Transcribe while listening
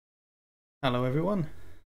Hello everyone,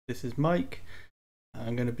 this is Mike.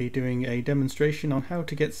 I'm going to be doing a demonstration on how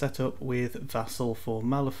to get set up with Vassal for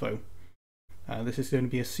Malifaux. This is going to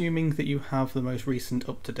be assuming that you have the most recent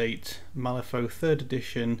up-to-date Malifaux 3rd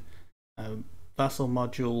edition Vassal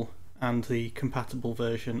module and the compatible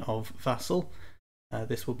version of Vassal.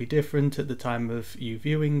 This will be different at the time of you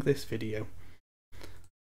viewing this video.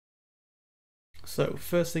 So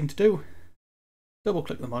first thing to do, double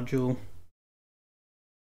click the module.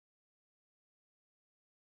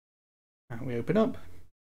 And we open up.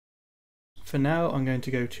 For now I'm going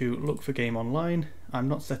to go to look for game online. I'm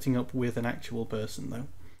not setting up with an actual person though.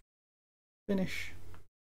 Finish.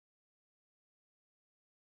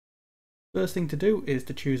 First thing to do is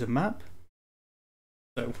to choose a map.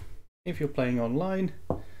 So if you're playing online,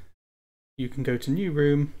 you can go to new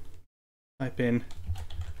room, type in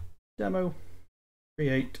demo,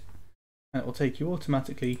 create, and it will take you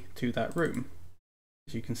automatically to that room.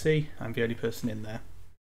 As you can see, I'm the only person in there.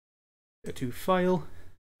 Go to File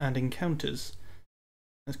and Encounters.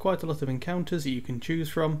 There's quite a lot of encounters that you can choose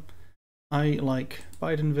from. I like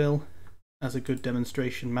Bidenville as a good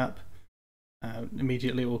demonstration map.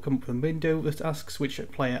 Immediately it will come up with a window that asks which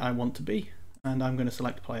player I want to be, and I'm going to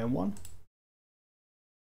select player 1.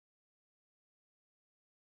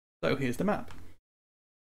 So here's the map.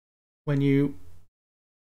 When you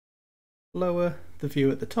lower the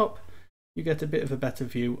view at the top, you get a bit of a better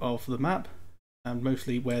view of the map, and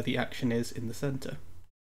mostly where the action is in the centre.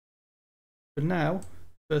 For now,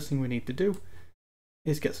 first thing we need to do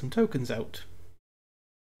is get some tokens out.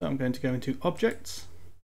 So I'm going to go into Objects,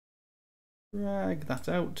 drag that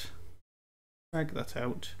out, and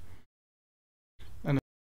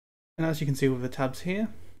as you can see with the tabs here,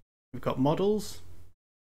 we've got models.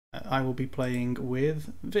 I will be playing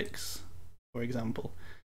with Vix, for example.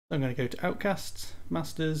 So I'm going to go to Outcasts,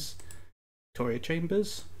 Masters, Victoria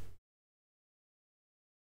Chambers.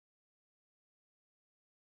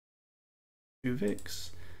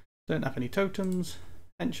 Vix, don't have any totems,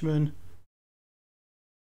 Henchman,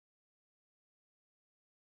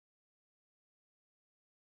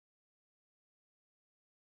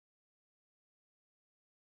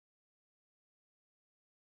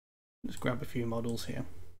 just grab a few models here.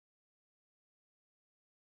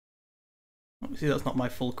 Obviously that's not my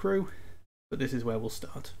full crew, but this is where we'll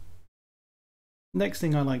start. Next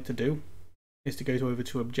thing I like to do is to go over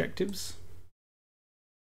to Objectives.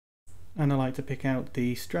 And I like to pick out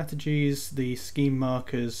the strategies, the scheme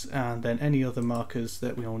markers, and then any other markers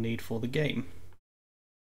that we all need for the game.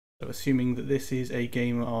 So assuming that this is a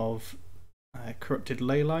game of corrupted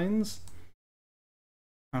ley lines,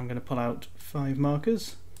 I'm going to pull out 5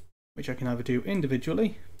 markers, which I can either do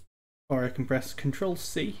individually, or I can press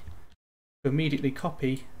Ctrl-C to immediately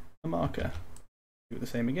copy a marker. Do the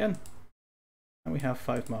same again, and we have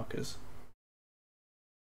 5 markers.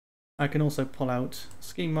 I can also pull out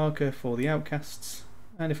scheme marker for the outcasts,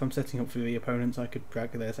 and if I'm setting up for the opponents I could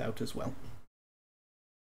drag theirs out as well.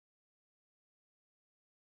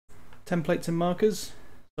 Templates and markers,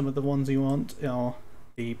 some of the ones you want are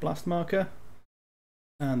the blast marker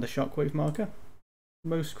and the shockwave marker.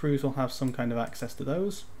 Most crews will have some kind of access to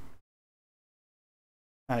those.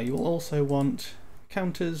 You will also want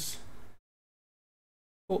counters,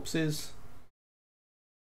 corpses,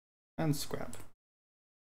 and scrap.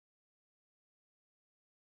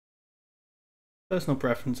 Personal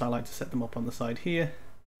preference, I like to set them up on the side here.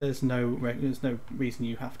 There's no reason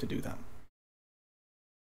you have to do that.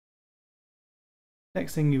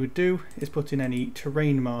 Next thing you would do is put in any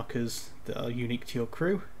terrain markers that are unique to your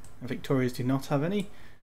crew. Victorias do not have any,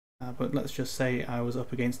 but let's just say I was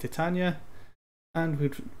up against Titania and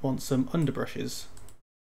we'd want some underbrushes.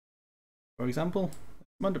 For example,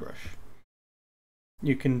 underbrush.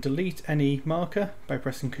 You can delete any marker by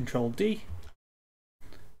pressing Ctrl-D,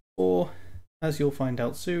 or as you'll find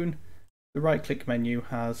out soon, the right-click menu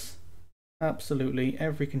has absolutely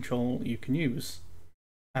every control you can use,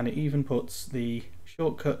 and it even puts the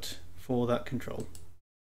shortcut for that control.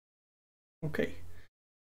 Okay,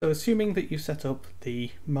 so assuming that you've set up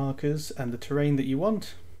the markers and the terrain that you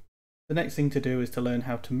want, the next thing to do is to learn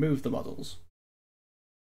how to move the models.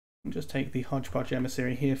 I'll just take the Hodgepodge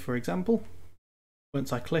Emissary here for example.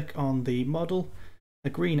 Once I click on the model,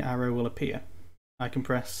 a green arrow will appear. I can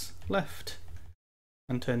press left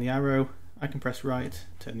and turn the arrow, I can press right,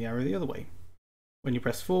 turn the arrow the other way. When you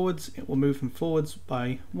press forwards, it will move them forwards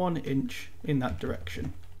by 1 inch in that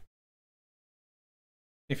direction.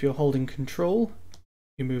 If you're holding Control,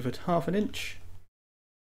 you move at ½ an inch,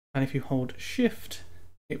 and if you hold Shift,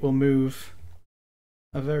 it will move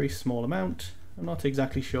a very small amount. I'm not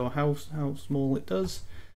exactly sure how small it does,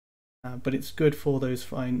 but it's good for those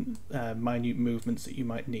fine, minute movements that you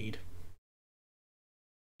might need.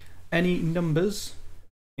 Any numbers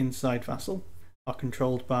inside Vassal are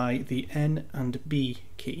controlled by the N and B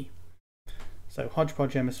key. So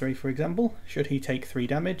Hodgepodge Emissary, for example, should he take 3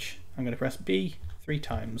 damage, I'm going to press B 3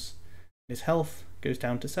 times. His health goes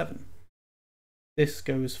down to 7. This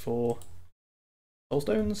goes for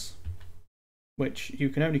Soulstones, which you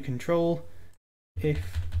can only control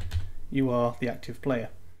if you are the active player.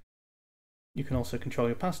 You can also control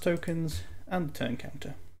your pass tokens and the turn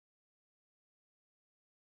counter.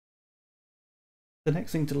 The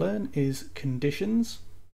next thing to learn is conditions.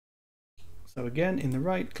 So again, in the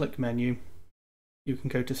right click menu, you can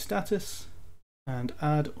go to status and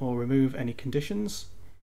add or remove any conditions.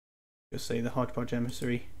 Just say the Hodgepodge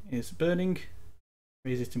Emissary is burning,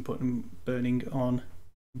 raise it and put burning on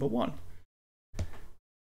number 1.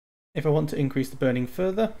 If I want to increase the burning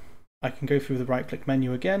further, I can go through the right click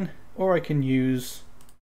menu again, or I can use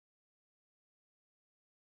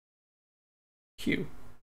Q.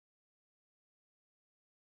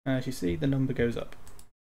 As you see, the number goes up.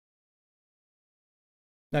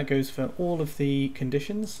 That goes for all of the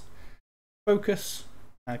conditions. Focus,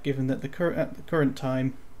 given that at the current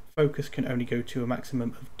time, focus can only go to a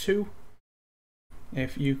maximum of 2.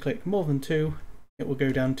 If you click more than 2, it will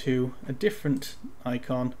go down to a different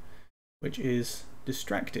icon, which is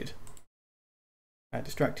distracted.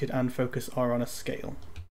 Distracted and focus are on a scale.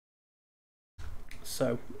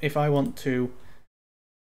 So if I want to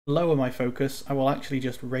lower my focus, I will actually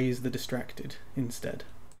just raise the distracted instead.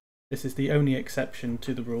 This is the only exception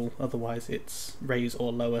to the rule, otherwise it's raise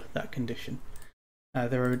or lower that condition.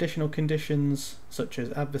 There are additional conditions such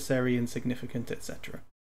as adversary, insignificant, etc.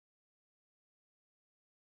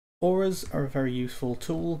 Auras are a very useful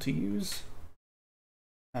tool to use.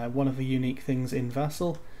 One of the unique things in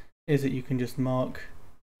Vassal is that you can just mark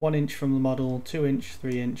 1 inch from the model, 2 inch,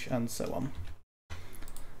 3 inch, and so on.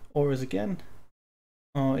 Auras again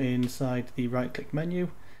are inside the right click menu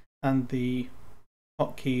and the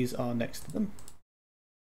hotkeys are next to them.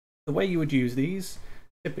 The way you would use these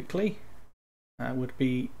typically would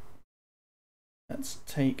be, let's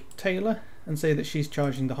take Taylor and say that she's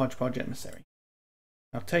charging the Hodgepodge Emissary.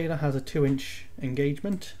 Now Taylor has a 2 inch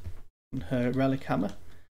engagement on her relic hammer.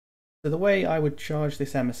 So the way I would charge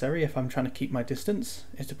this emissary if I'm trying to keep my distance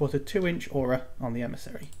is to put a 2 inch aura on the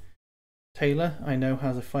emissary. Taylor, I know,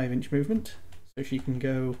 has a 5 inch movement, so she can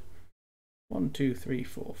go 1, 2, 3,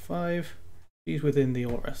 4, 5. She's within the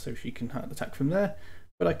aura, so she can attack from there,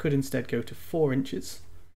 but I could instead go to 4 inches,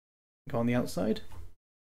 go on the outside.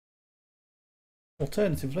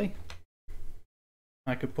 Alternatively,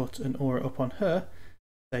 I could put an aura up on her,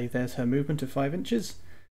 say there's her movement of 5 inches,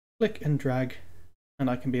 click and drag, and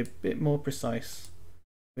I can be a bit more precise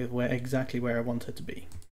with exactly where I want her to be.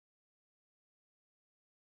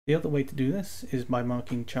 The other way to do this is by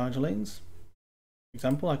marking charge lanes. For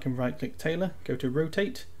example, I can right click Taylor, go to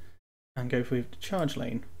rotate, and go with the charge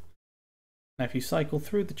lane. Now if you cycle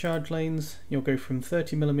through the charge lanes, you'll go from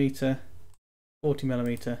 30mm,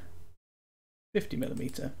 40mm,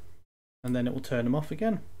 50mm, and then it will turn them off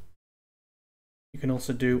again. You can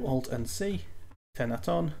also do Alt and C, turn that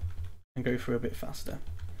on, and go through a bit faster.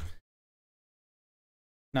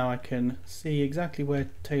 Now I can see exactly where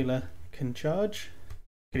Taylor can charge.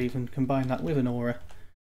 I could even combine that with an aura,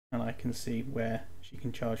 and I can see where she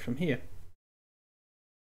can charge from here.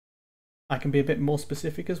 I can be a bit more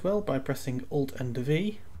specific as well by pressing Alt and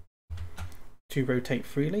V to rotate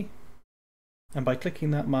freely, and by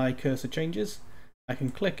clicking that my cursor changes. I can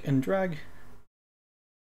click and drag,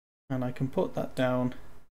 and I can put that down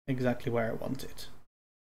exactly where I want it.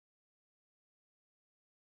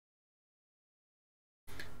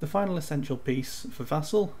 The final essential piece for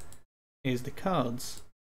Vassal is the cards.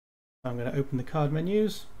 I'm going to open the card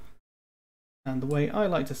menus, and the way I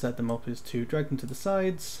like to set them up is to drag them to the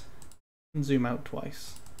sides and zoom out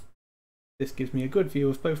twice. This gives me a good view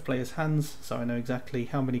of both players' hands, so I know exactly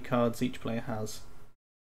how many cards each player has.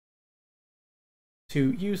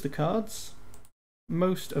 To use the cards,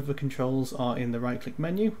 most of the controls are in the right click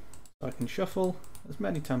menu, so I can shuffle as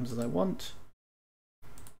many times as I want.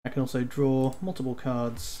 I can also draw multiple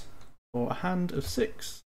cards for a hand of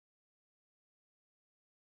 6,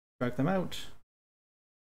 drag them out.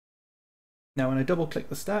 Now when I double click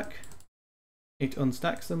the stack, it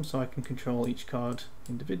unstacks them so I can control each card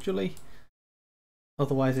individually.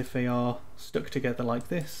 Otherwise, if they are stuck together like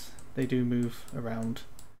this, they do move around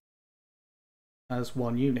as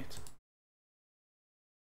one unit.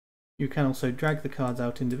 You can also drag the cards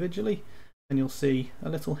out individually, and you'll see a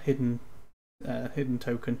little hidden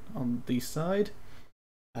token on the side.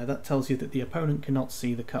 That tells you that the opponent cannot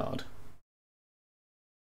see the card.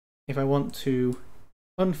 If I want to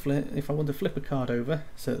flip a card over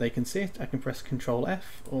so that they can see it, I can press Ctrl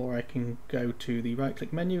F, or I can go to the right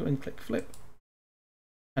click menu and click flip.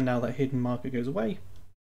 And now that hidden marker goes away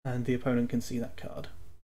and the opponent can see that card.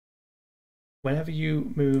 Whenever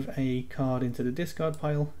you move a card into the discard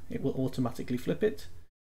pile, it will automatically flip it.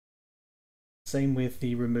 Same with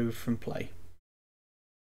the remove from play.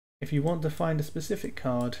 If you want to find a specific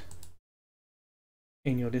card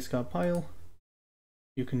in your discard pile,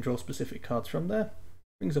 you can draw specific cards from there.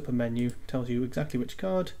 Brings up a menu, tells you exactly which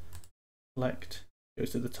card, select,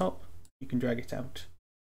 goes to the top, you can drag it out.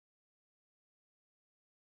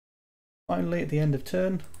 Finally, at the end of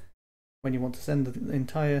turn, when you want to send the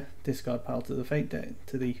entire discard pile to the fate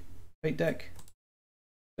deck,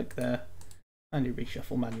 click there and you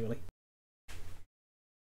reshuffle manually.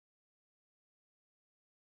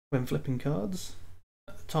 When flipping cards,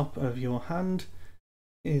 at the top of your hand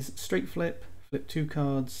is straight flip, flip 2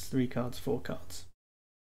 cards, 3 cards, 4 cards.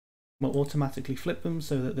 We'll automatically flip them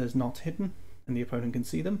so that there's not hidden and the opponent can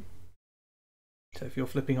see them. So if you're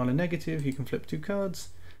flipping on a negative, you can flip 2 cards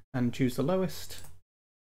and choose the lowest.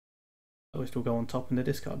 Lowest will go on top in the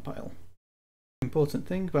discard pile. Important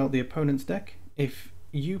thing about the opponent's deck, if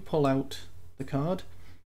you pull out the card,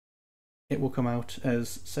 it will come out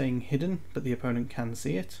as saying hidden, but the opponent can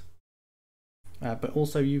see it. But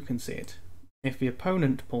also you can see it. If the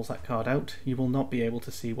opponent pulls that card out, you will not be able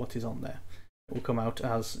to see what is on there. It will come out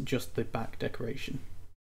as just the back decoration.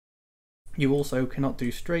 You also cannot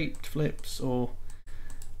do straight flips or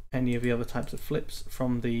any of the other types of flips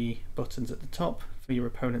from the buttons at the top for your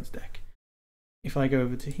opponent's deck. If I go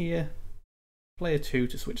over to here, player 2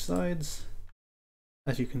 to switch sides,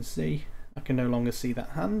 as you can see, I can no longer see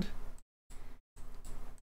that hand.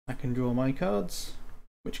 I can draw my cards,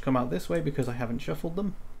 which come out this way because I haven't shuffled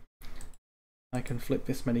them. I can flip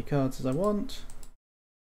this many cards as I want,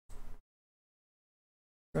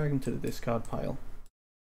 drag them to the discard pile,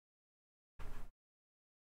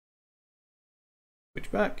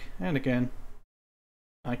 switch back, and again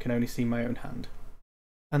I can only see my own hand.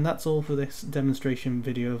 And that's all for this demonstration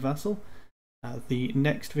video of Vassal. The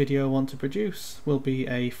next video I want to produce will be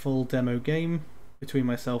a full demo game between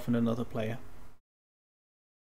myself and another player.